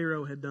that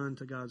Pharaoh had done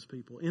to God's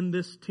people. In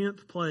this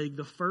 10th plague,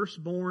 the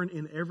firstborn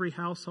in every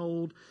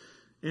household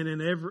and in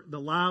the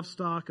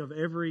livestock of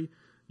every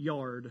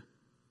yard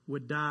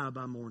would die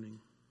by morning.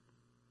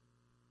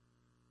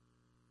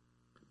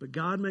 But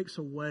God makes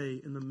a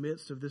way in the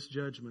midst of this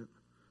judgment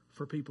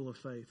for people of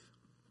faith.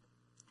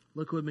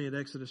 Look with me at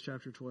Exodus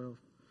chapter 12.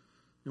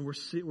 And we're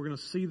going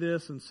to see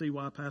this and see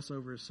why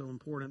Passover is so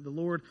important. The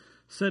Lord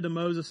said to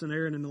Moses and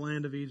Aaron in the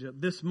land of Egypt,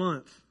 this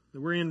month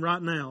that we're in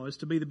right now is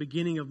to be the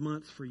beginning of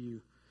months for you.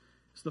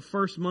 It's the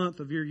first month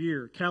of your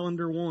year,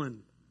 calendar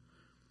 1.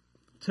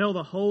 Tell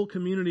the whole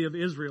community of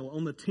Israel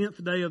on the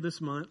 10th day of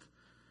this month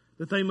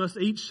that they must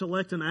each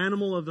select an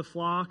animal of the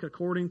flock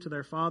according to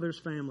their father's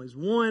families,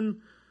 one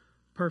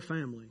per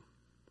family.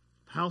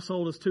 If the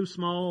household is too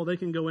small, they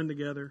can go in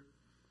together.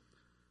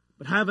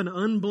 But have an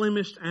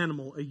unblemished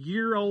animal, a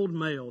year-old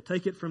male.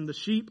 Take it from the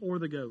sheep or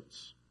the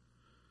goats.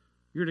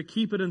 You're to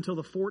keep it until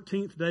the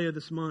 14th day of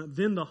this month.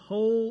 Then the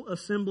whole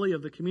assembly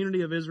of the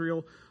community of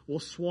Israel will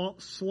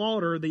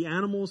slaughter the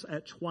animals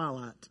at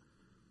twilight.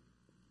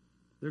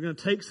 They're going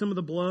to take some of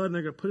the blood and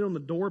they're going to put it on the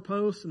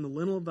doorpost and the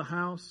lintel of the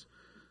house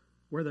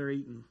where they're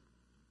eaten.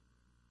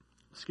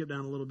 Skip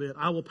down a little bit.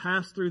 I will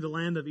pass through the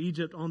land of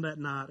Egypt on that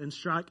night and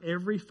strike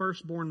every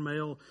firstborn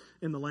male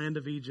in the land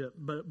of Egypt,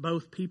 but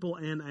both people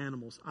and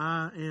animals.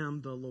 I am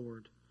the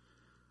Lord.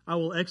 I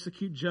will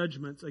execute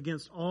judgments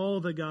against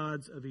all the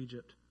gods of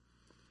Egypt.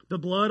 The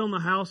blood on the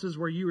houses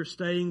where you are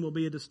staying will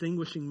be a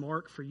distinguishing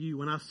mark for you.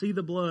 When I see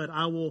the blood,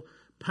 I will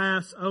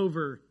pass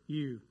over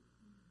you.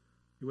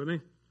 You with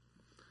me?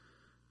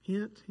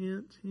 Hint,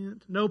 hint,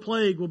 hint. No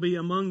plague will be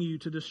among you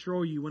to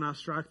destroy you when I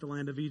strike the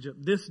land of Egypt.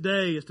 This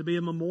day is to be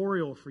a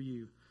memorial for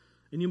you,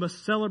 and you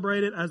must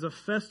celebrate it as a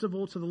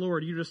festival to the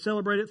Lord. You're to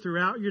celebrate it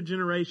throughout your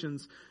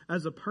generations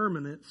as a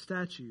permanent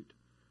statute.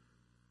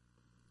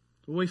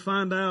 What we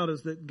find out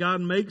is that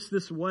God makes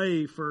this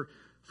way for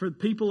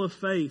people of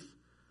faith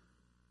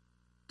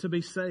to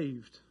be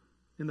saved.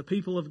 And the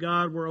people of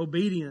God were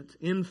obedient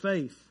in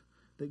faith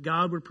that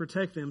God would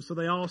protect them. So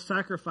they all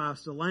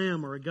sacrificed a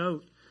lamb or a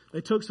goat. They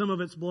took some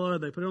of its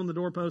blood, they put it on the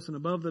doorpost and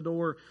above the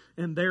door,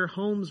 and their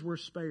homes were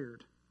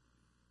spared.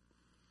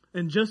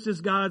 And just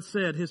as God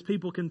said, His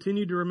people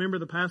continued to remember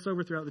the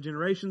Passover throughout the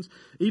generations.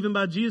 Even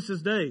by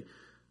Jesus' day,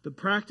 the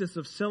practice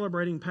of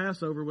celebrating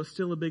Passover was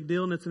still a big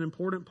deal, and it's an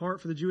important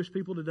part for the Jewish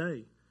people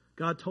today.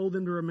 God told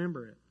them to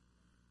remember it.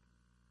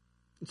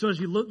 And so as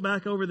you look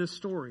back over this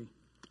story,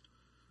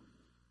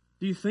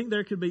 do you think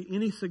there could be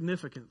any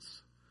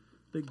significance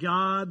that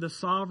God, the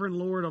sovereign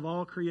Lord of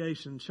all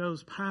creation,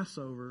 chose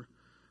Passover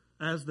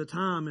as the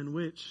time in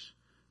which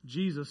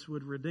Jesus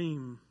would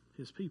redeem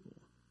His people?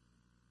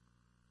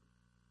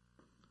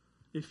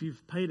 If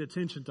you've paid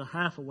attention to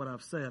half of what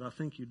I've said, I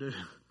think you do.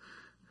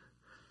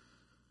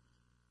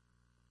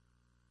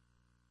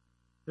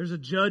 There's a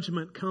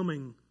judgment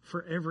coming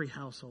for every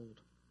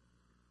household.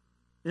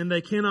 And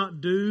they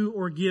cannot do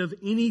or give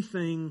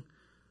anything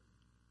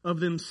of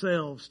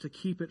themselves to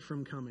keep it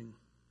from coming.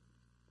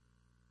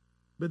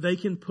 But they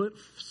can put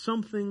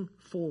something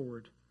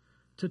forward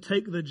to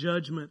take the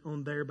judgment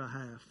on their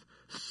behalf.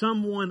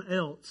 Someone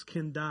else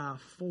can die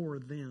for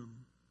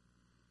them.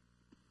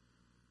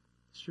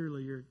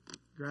 Surely you're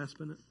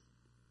grasping it.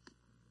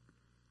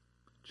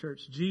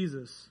 Church,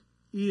 Jesus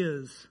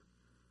is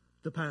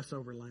the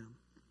Passover lamb.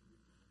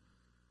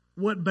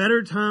 What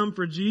better time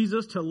for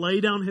Jesus to lay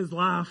down his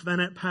life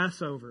than at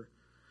Passover?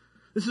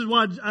 This is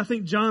why I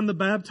think John the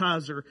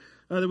Baptizer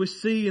that we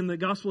see in the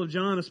Gospel of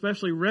John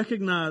especially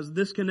recognized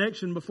this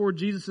connection before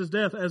Jesus'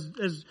 death as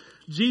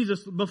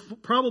Jesus,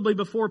 probably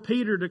before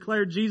Peter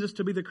declared Jesus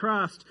to be the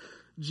Christ.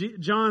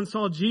 John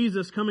saw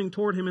Jesus coming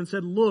toward him and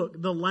said,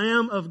 "Look, the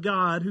Lamb of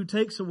God who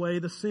takes away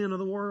the sin of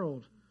the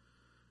world."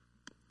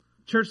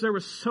 Church, there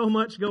was so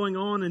much going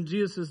on in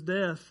Jesus'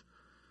 death.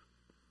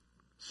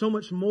 So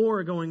much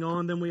more going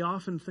on than we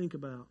often think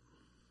about.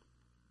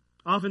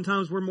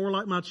 Oftentimes we're more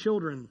like my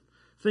children,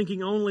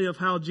 thinking only of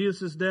how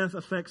Jesus' death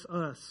affects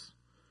us.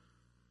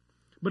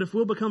 But if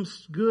we'll become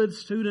good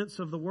students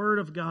of the Word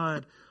of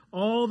God,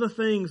 all the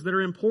things that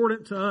are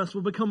important to us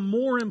will become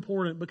more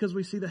important because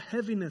we see the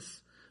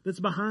heaviness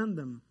that's behind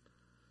them.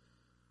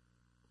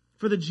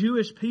 For the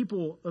Jewish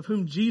people of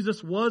whom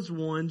Jesus was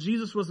one,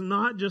 Jesus was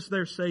not just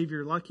their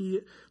Savior like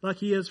he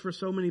is for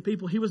so many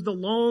people. He was the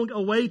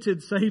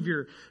long-awaited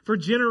Savior. For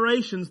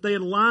generations, they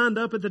had lined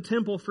up at the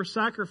temple for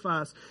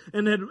sacrifice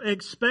and had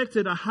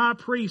expected a high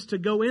priest to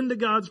go into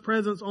God's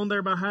presence on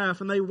their behalf.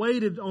 And they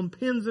waited on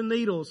pins and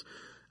needles,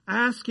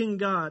 asking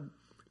God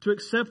to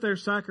accept their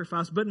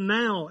sacrifice. But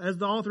now, as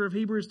the author of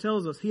Hebrews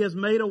tells us, He has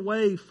made a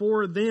way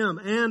for them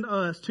and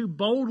us to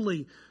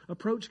boldly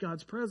approach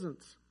God's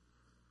presence.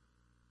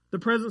 The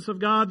presence of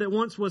God that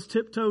once was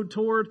tiptoed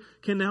toward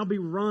can now be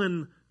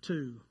run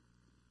to.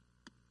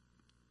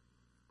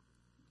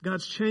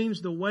 God's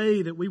changed the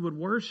way that we would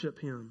worship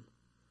Him.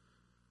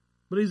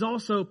 But He's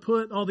also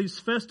put all these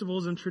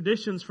festivals and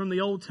traditions from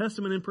the Old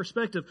Testament in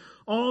perspective.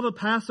 All the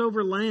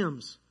Passover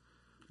lambs.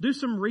 Do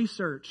some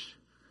research.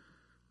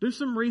 Do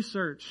some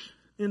research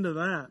into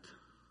that.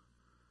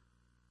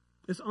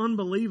 It's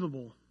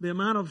unbelievable. The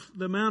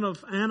amount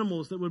of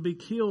animals that would be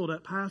killed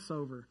at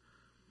Passover.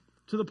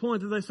 To the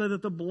point that they say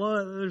that the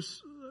blood,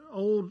 there's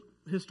old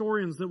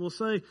historians that will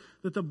say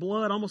that the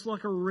blood, almost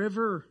like a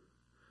river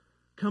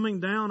coming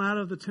down out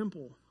of the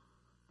temple.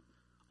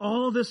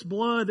 All this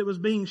blood that was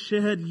being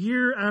shed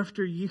year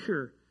after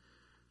year.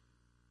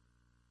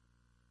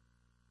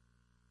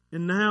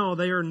 And now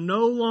they are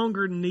no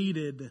longer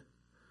needed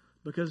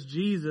because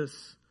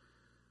Jesus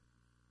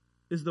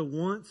is the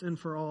once and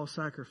for all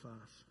sacrifice.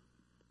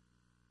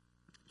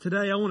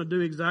 Today I want to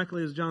do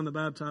exactly as John the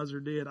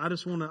Baptizer did. I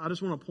just want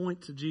to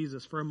point to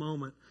Jesus for a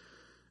moment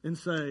and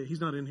say, He's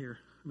not in here.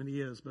 I mean,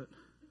 He is, but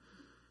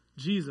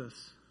Jesus,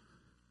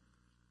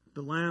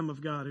 the Lamb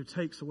of God who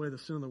takes away the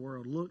sin of the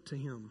world, look to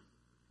Him.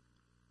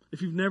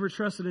 If you've never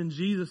trusted in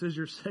Jesus as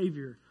your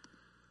Savior,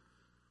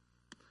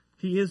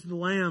 He is the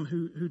Lamb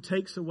who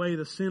takes away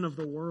the sin of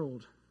the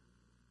world.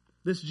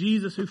 This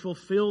Jesus who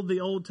fulfilled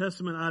the Old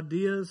Testament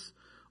ideas,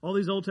 all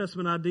these Old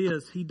Testament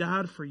ideas, He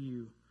died for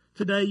you.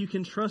 Today you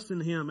can trust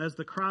in Him as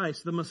the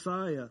Christ, the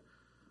Messiah.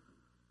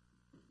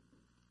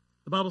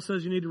 The Bible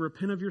says you need to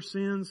repent of your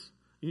sins.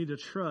 You need to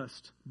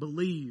trust,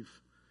 believe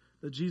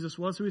that Jesus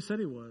was who He said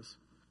He was.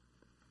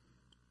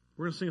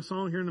 We're going to sing a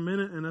song here in a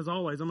minute, and as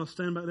always, I'm going to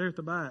stand back there at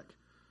the back.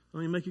 I'm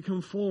going to make you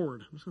come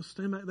forward. I'm just going to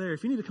stand back there.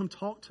 If you need to come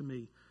talk to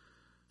me,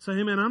 say,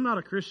 "Hey man, I'm not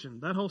a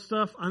Christian. That whole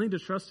stuff, I need to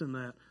trust in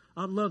that."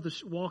 I'd love to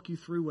walk you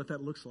through what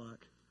that looks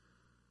like.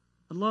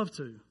 I'd love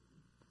to.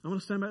 I want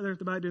to stand back there at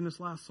the back during this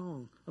last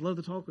song. I'd love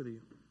to talk with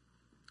you.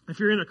 If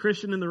you're in a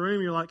Christian in the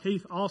room, you're like,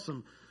 "Heath,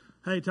 awesome.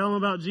 Hey, tell them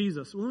about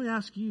Jesus." Well, let me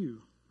ask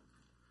you.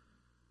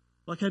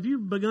 Like, have you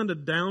begun to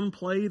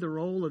downplay the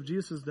role of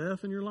Jesus'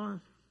 death in your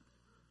life?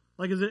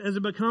 Like, has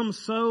it become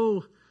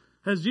so,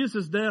 has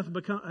Jesus' death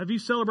become, have you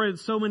celebrated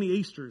so many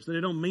Easters that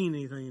it don't mean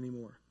anything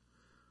anymore?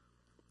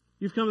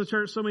 You've come to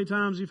church so many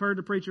times, you've heard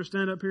the preacher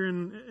stand up here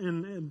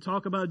and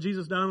talk about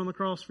Jesus dying on the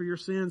cross for your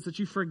sins that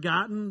you've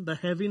forgotten the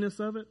heaviness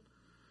of it.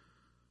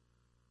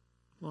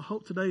 Well, I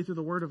hope today through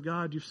the Word of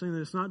God you've seen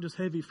that it's not just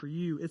heavy for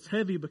you. It's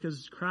heavy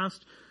because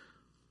Christ,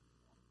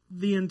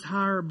 the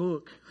entire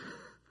book,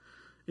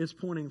 is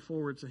pointing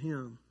forward to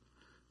Him.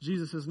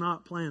 Jesus is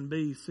not plan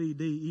B, C,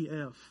 D, E,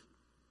 F.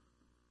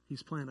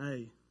 He's plan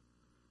A.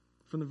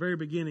 From the very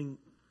beginning,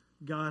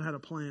 God had a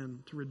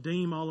plan to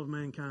redeem all of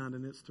mankind,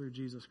 and it's through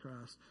Jesus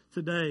Christ.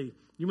 Today,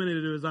 you may need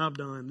to do as I've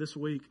done this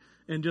week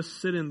and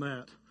just sit in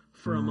that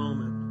for a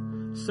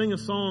moment. Sing a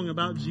song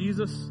about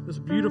Jesus, this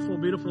beautiful,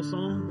 beautiful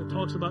song that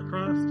talks about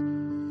Christ.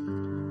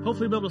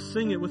 Hopefully be able to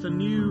sing it with a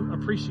new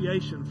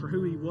appreciation for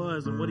who He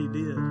was and what He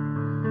did.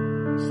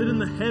 Sit in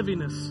the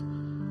heaviness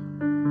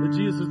that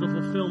Jesus is the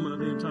fulfillment of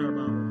the entire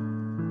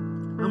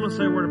Bible. I'm going to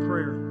say a word of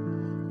prayer.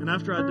 And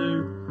after I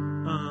do,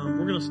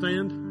 we're going to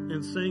stand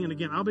and sing. And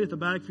again, I'll be at the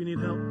back if you need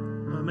help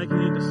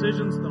making any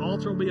decisions. The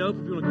altar will be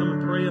open. If you want to come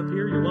and pray up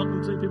here, you're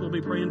welcome to. People will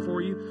be praying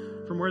for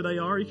you from where they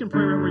are. You can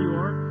pray right where you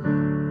are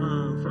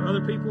for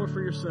other people or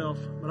for yourself.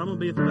 But I'm going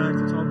to be at the back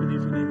to talk with you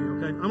if you need me,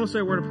 okay? I'm going to say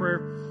a word of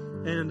prayer.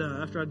 And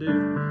after I do,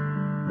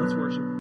 let's worship.